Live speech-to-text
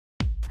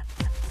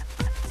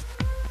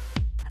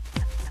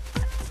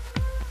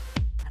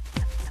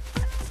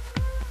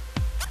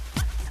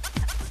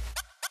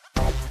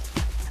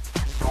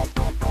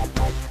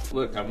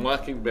Look, I'm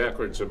walking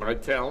backwards. Am I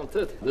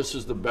talented? This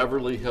is the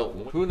Beverly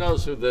Hilton. Who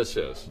knows who this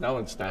is? No,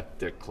 it's not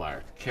Dick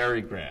Clark.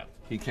 Cary Grant.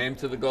 He came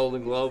to the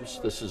Golden Globes.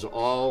 This is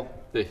all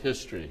the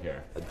history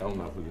here. I don't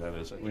know who that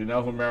is. We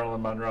know who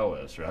Marilyn Monroe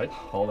is, right?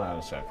 Hold on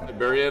a second.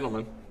 Barry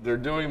Adelman. They're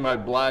doing my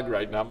blog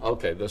right now.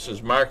 Okay, this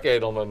is Mark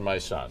Adelman, my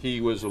son.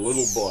 He was a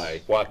little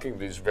boy walking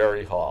these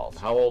very halls.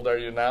 How old are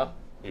you now?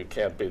 You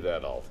can't be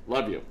that old.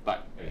 Love you. Bye.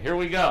 And here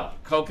we go.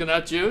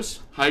 Coconut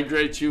juice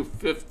hydrates you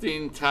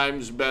 15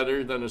 times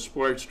better than a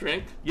sports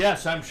drink.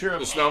 Yes, I'm sure.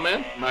 The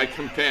snowman? My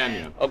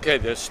companion. Okay,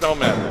 the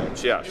snowman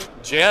names, yes.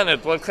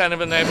 Janet, what kind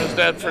of a name is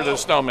that for the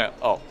snowman?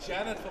 Oh.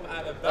 Janet from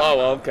Alabama.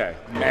 Oh, okay.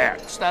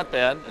 Matt. It's not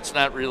bad. It's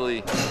not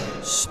really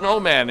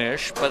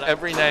snowman-ish, but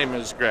every name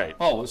is great.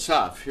 Oh,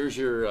 Asaf, here's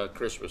your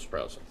Christmas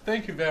present.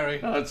 Thank you,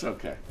 Barry. No, it's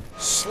okay.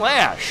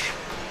 Slash.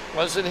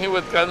 Wasn't he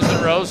with Guns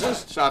N'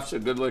 Roses? Asaf's a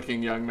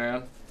good-looking young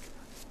man.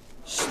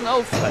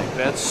 Snowflake,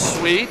 that's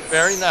sweet,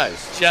 very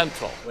nice,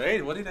 gentle.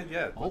 Wait, what did I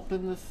get?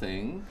 Open the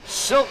thing.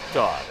 Silk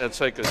Dog, that's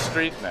like a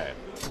street name.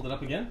 Hold it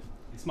up again.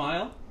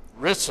 Smile.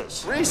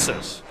 Reese's.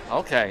 Reese's,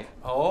 okay.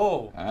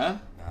 Oh. Huh?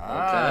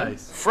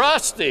 Nice. Okay.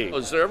 Frosty.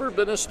 Has there ever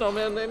been a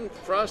snowman named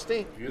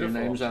Frosty? Beautiful.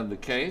 Your name's on the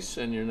case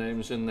and your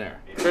name's in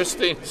there.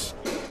 Christine's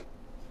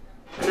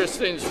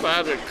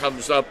father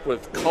comes up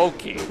with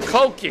Cokie.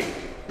 Cokie,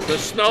 the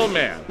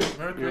snowman.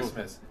 Merry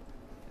Christmas.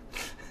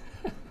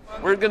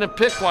 We're going to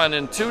pick one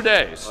in 2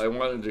 days. I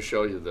wanted to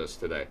show you this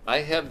today. I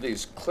have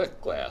these click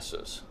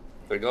glasses.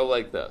 They go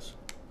like this.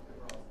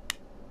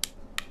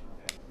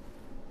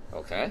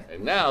 Okay?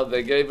 And now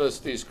they gave us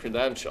these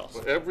credentials.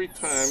 Every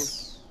time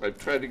I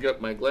try to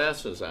get my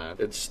glasses on,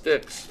 it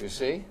sticks. You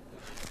see?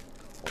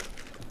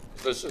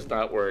 This is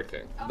not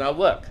working. Now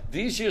look,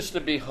 these used to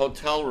be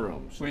hotel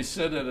rooms. We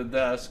sit at a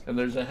desk and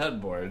there's a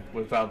headboard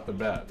without the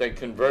bed. They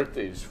convert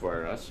these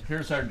for us.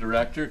 Here's our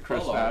director,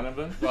 Chris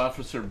Donovan,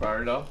 Officer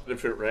Bardo.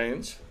 If it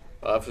rains,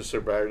 Officer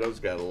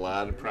Bardo's got a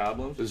lot of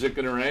problems. Is it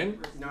gonna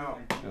rain? No.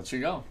 Let's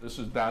go. This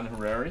is Don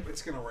Herreri.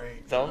 It's gonna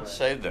rain. Don't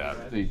say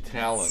that. The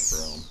talent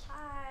room.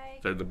 Hi.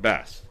 They're the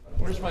best.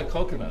 Where's my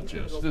coconut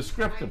juice? The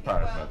script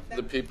department.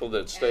 The people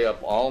that stay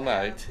up all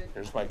night.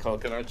 Here's my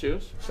coconut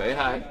juice. Say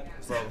hi.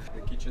 Well,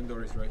 the kitchen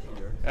door is right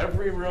here.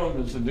 Every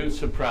room is a new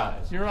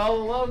surprise. You're all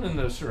alone in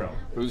this room.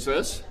 Who's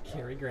this?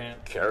 Cary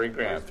Grant. Cary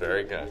Grant,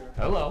 very good.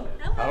 Hello.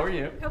 Hello. How are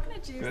you?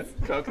 Coconut juice.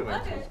 Good.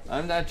 Coconut juice.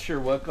 I'm not sure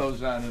what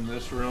goes on in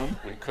this room.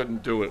 We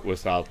couldn't do it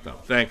without them.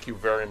 Thank you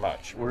very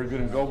much. We're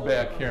going to go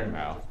back here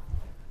now.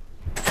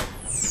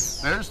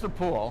 There's the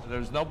pool.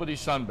 There's nobody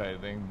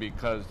sunbathing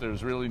because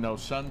there's really no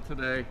sun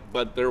today.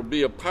 But there'll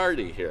be a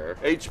party here,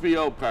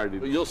 HBO party.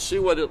 You'll see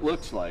what it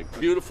looks like.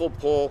 Beautiful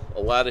pool,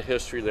 a lot of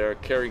history there.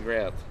 Cary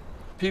Grant.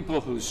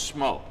 People who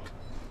smoke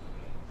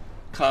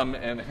come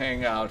and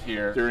hang out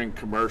here during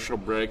commercial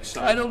breaks.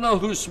 I don't know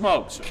who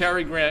smokes.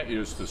 Cary Grant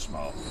used to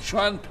smoke.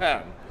 Sean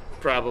Penn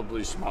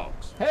probably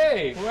smokes.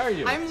 Hey, who are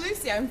you? I'm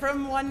Lucy. I'm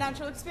from One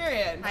Natural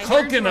Experience. I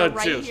Coconut heard you were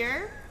right juice.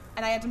 Here,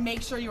 and I had to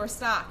make sure you were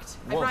stocked.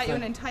 Well, I brought you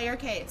an entire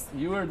case.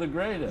 You are the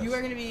greatest. You are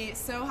going to be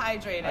so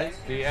hydrated.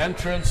 The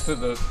entrance to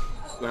the...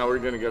 Now we're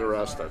going to get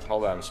arrested.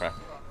 Hold on a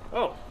second.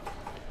 Oh,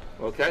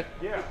 okay?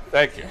 Yeah.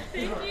 Thank you.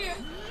 Thank you.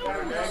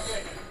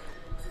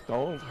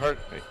 Don't hurt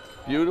me.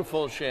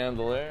 Beautiful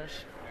chandeliers.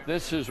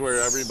 This is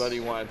where everybody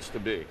wants to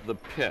be. The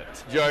pit.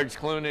 George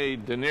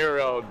Clooney, De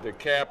Niro,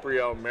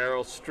 DiCaprio,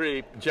 Meryl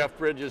Streep, Jeff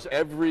Bridges,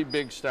 every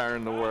big star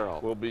in the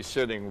world will be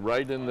sitting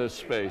right in this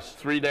space.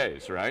 3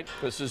 days, right?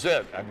 This is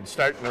it. I'm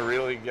starting to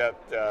really get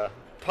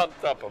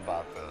pumped up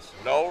about this.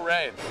 No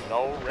rain,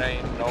 no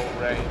rain, no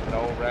rain,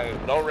 no rain,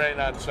 no rain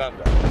on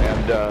Sunday.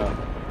 And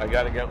I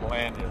got to get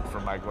lanyard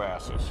for my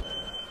glasses.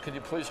 Could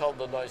you please hold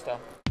the noise down?